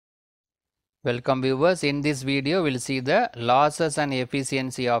Welcome viewers. In this video we will see the losses and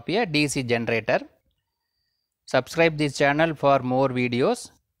efficiency of a DC generator. Subscribe this channel for more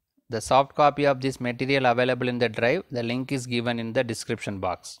videos. The soft copy of this material available in the drive. The link is given in the description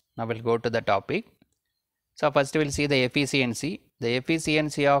box. Now we'll go to the topic. So first we will see the efficiency. The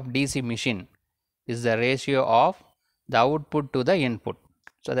efficiency of DC machine is the ratio of the output to the input.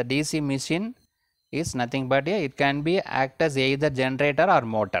 So the DC machine is nothing but it can be act as either generator or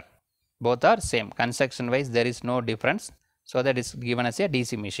motor. Both are same, construction wise there is no difference, so that is given as a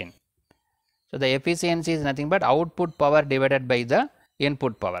DC machine. So the efficiency is nothing but output power divided by the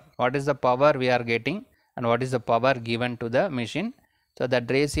input power. What is the power we are getting and what is the power given to the machine? So that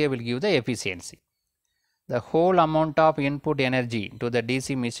ratio will give the efficiency. The whole amount of input energy to the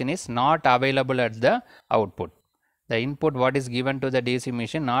DC machine is not available at the output. The input what is given to the DC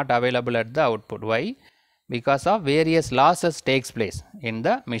machine not available at the output. Why? Because of various losses takes place in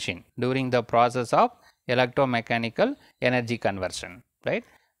the machine during the process of electromechanical energy conversion, right?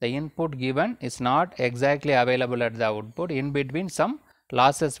 The input given is not exactly available at the output. In between some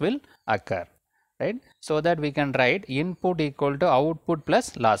losses will occur, right? So that we can write input equal to output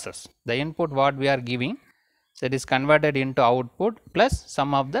plus losses. The input what we are giving, so it is converted into output plus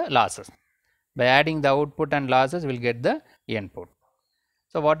some of the losses. By adding the output and losses we will get the input.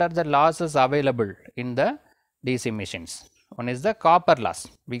 So what are the losses available in the DC machines? One is the copper loss,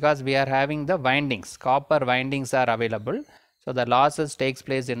 because we are having the windings, copper windings are available. So the losses takes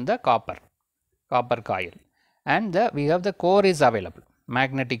place in the copper coil, and we have the core is available,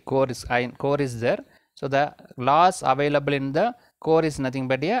 magnetic core is core is there. So the loss available in the core is nothing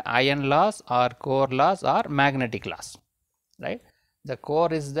but a iron loss or core loss or magnetic loss, right? The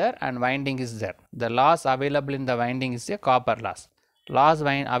core is there and winding is there. The loss available in the winding is a copper loss. Loss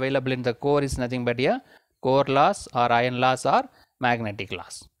available in the core is nothing but a core loss or iron loss or magnetic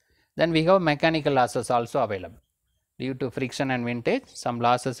loss. Then we have mechanical losses also available. Due to friction and vintage, some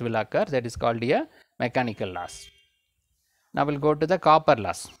losses will occur, that is called a mechanical loss. Now we will go to the copper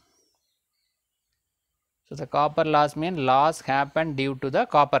loss. So the copper loss means loss happened due to the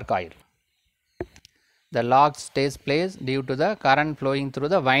copper coil. The loss takes place due to the current flowing through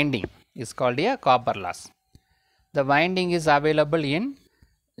the winding is called a copper loss. The winding is available in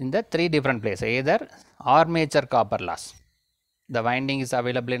the three different places, either armature copper loss. The winding is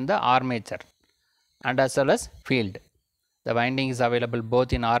available in the armature and as well as field. The winding is available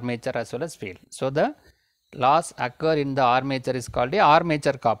both in armature as well as field. So the loss occur in the armature is called a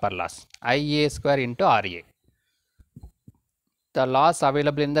armature copper loss, Ia square into Ra. The loss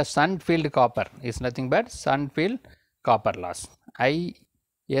available in the shunt field copper is nothing but shunt field copper loss,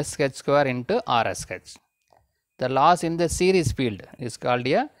 ISH square into RSH. The loss in the series field is called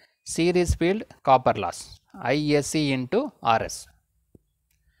a series field copper loss, ISC into RS,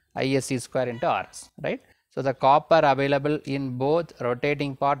 ISC square into RS, right? So the copper available in both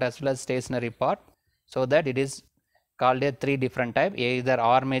rotating part as well as stationary part, so that it is called a three different type, either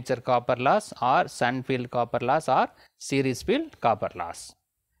armature copper loss or shunt field copper loss or series field copper loss.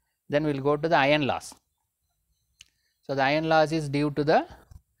 Then we will go to the iron loss. So the iron loss is due to the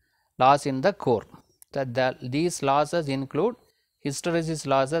loss in the core. These losses include hysteresis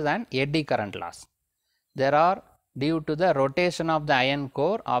losses and eddy current loss. There are due to the rotation of the iron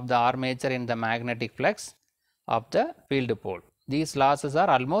core of the armature in the magnetic flux of the field pole. These losses are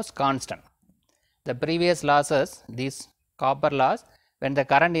almost constant. The previous losses, this copper loss, when the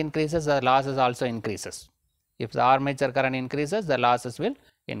current increases, the losses also increases. If the armature current increases, the losses will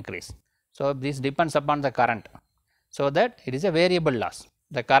increase. So this depends upon the current, so that it is a variable loss.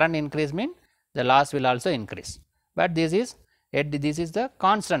 The current increase means the loss will also increase, but this is the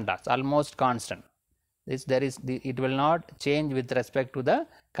constant loss, almost constant. It will not change with respect to the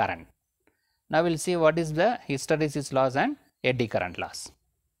current. Now we will see what is the hysteresis loss and eddy current loss.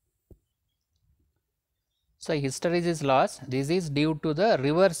 So hysteresis loss, this is due to the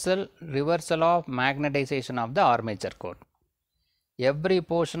reversal of magnetization of the armature core. Every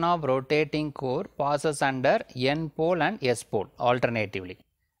portion of rotating core passes under N pole and S pole alternatively,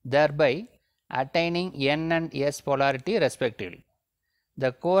 thereby attaining N and S polarity respectively.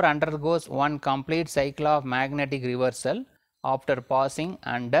 The core undergoes one complete cycle of magnetic reversal after passing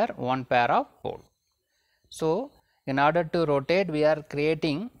under one pair of pole. So in order to rotate, we are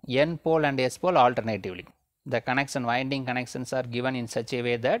creating N pole and S pole alternatively. The winding connections are given in such a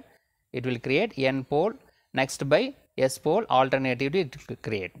way that it will create N pole, next by S pole alternatively it will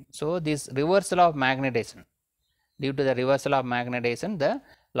create. So this reversal of magnetization, due to the reversal of magnetization, the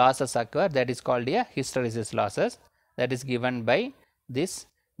losses occur, that is called a hysteresis losses, that is given by this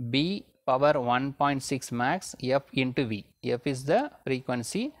B power 1.6 max F into V. F is the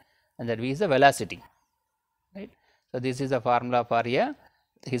frequency and that V is the velocity, right. So, this is the formula for a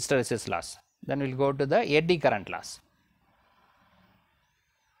hysteresis loss. Then we will go to the eddy current loss.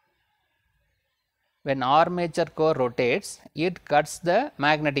 When armature core rotates, it cuts the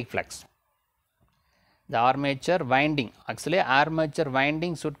magnetic flux. The armature winding, actually armature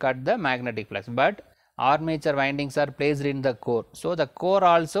winding should cut the magnetic flux, but armature windings are placed in the core. So, the core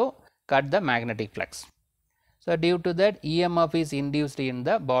also cut the magnetic flux. So, due to that EMF is induced in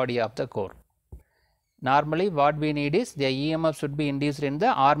the body of the core. Normally what we need is the EMF should be induced in the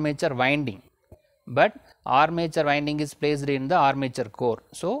armature winding, but armature winding is placed in the armature core.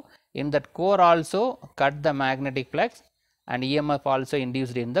 So, in that core also cut the magnetic flux and EMF also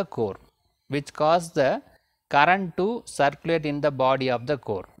induced in the core, which cause the current to circulate in the body of the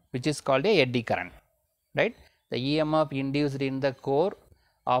core, which is called a eddy current, right. The EMF induced in the core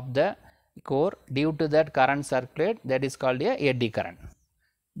of the core, due to that current circulate, that is called a eddy current.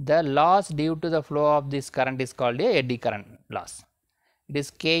 The loss due to the flow of this current is called a eddy current loss. It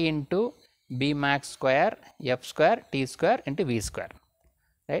is K into B max square F square T square into V square,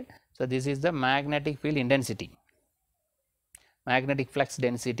 right. So, this is the magnetic field intensity, magnetic flux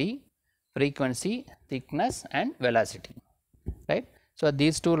density, frequency, thickness and velocity, right. So,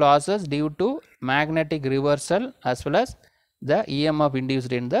 these two losses due to magnetic reversal as well as the EMF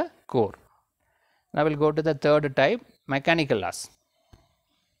induced in the core. Now, we will go to the third type, mechanical loss.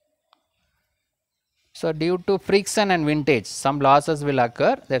 So, due to friction and windage, some losses will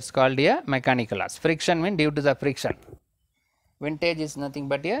occur, that is called a mechanical loss. Friction means due to the friction, windage is nothing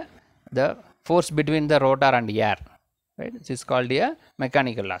but the force between the rotor and air, right. This is called a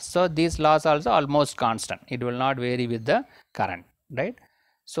mechanical loss. So, these loss also almost constant, it will not vary with the current, right.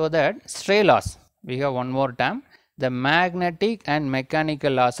 So, that stray loss, we have one more term, the magnetic and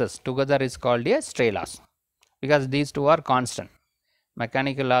mechanical losses together is called a stray loss, because these two are constant.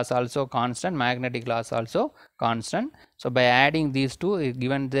 Mechanical loss also constant, magnetic loss also constant. So, by adding these two is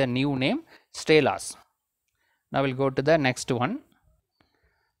given the new name stray loss. Now, we will go to the next one.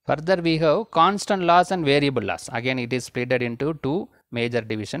 Further we have constant loss and variable loss. Again it is split into two major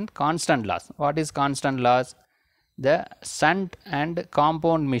divisions. Constant loss. What is constant loss? The shunt and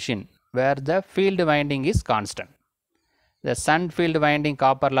compound machine where the field winding is constant. The shunt field winding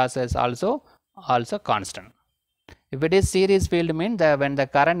copper loss is also constant. If it is series field, mean when the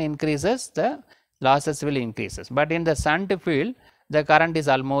current increases, the losses will increases, but in the shunt field the current is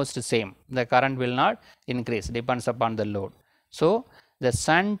almost same, the current will not increase, depends upon the load. So, the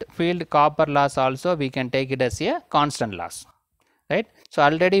shunt field copper loss also we can take it as a constant loss, right. So,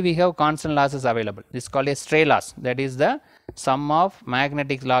 already we have constant losses available, this is called a stray loss, that is the sum of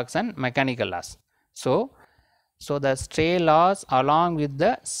magnetic loss and mechanical loss. So, the stray loss along with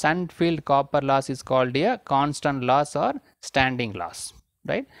the shunt field copper loss is called a constant loss or standing loss,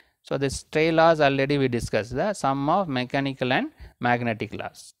 right. So, the stray loss already we discussed, the sum of mechanical and magnetic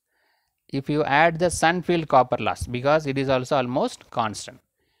loss. If you add the shunt field copper loss, because it is also almost constant,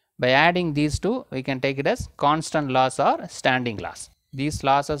 by adding these two we can take it as constant loss or standing loss. These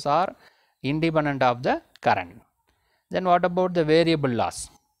losses are independent of the current. Then what about the variable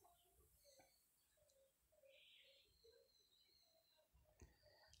loss?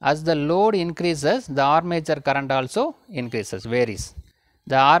 As the load increases, the armature current also increases, varies.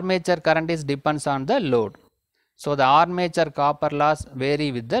 The armature current is depends on the load. So, the armature copper loss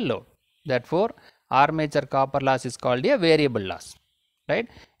vary with the load. Therefore, armature copper loss is called a variable loss, right.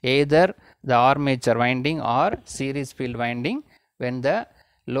 Either the armature winding or series field winding, when the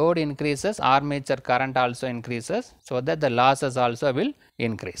load increases, armature current also increases, so that the losses also will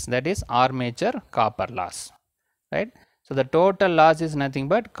increase, that is armature copper loss, right. So, the total loss is nothing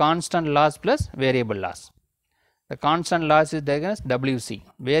but constant loss plus variable loss. The constant loss is taken as WC,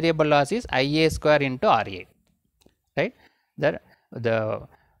 variable loss is IA square into RA, right. The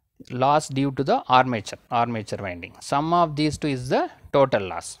loss due to the armature winding, sum of these two is the total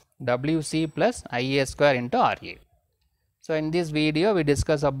loss, WC plus IA square into RA. So, in this video we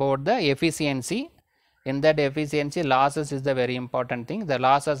discuss about the efficiency. In that efficiency, losses is the very important thing. The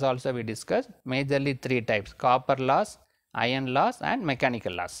losses also we discussed, majorly three types: copper loss, iron loss and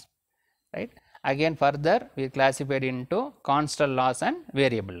mechanical loss, right. Again further we classified into constant loss and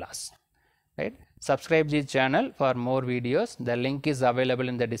variable loss, right. Subscribe this channel for more videos. The link is available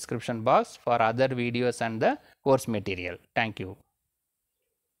in the description box for other videos and the course material. Thank you.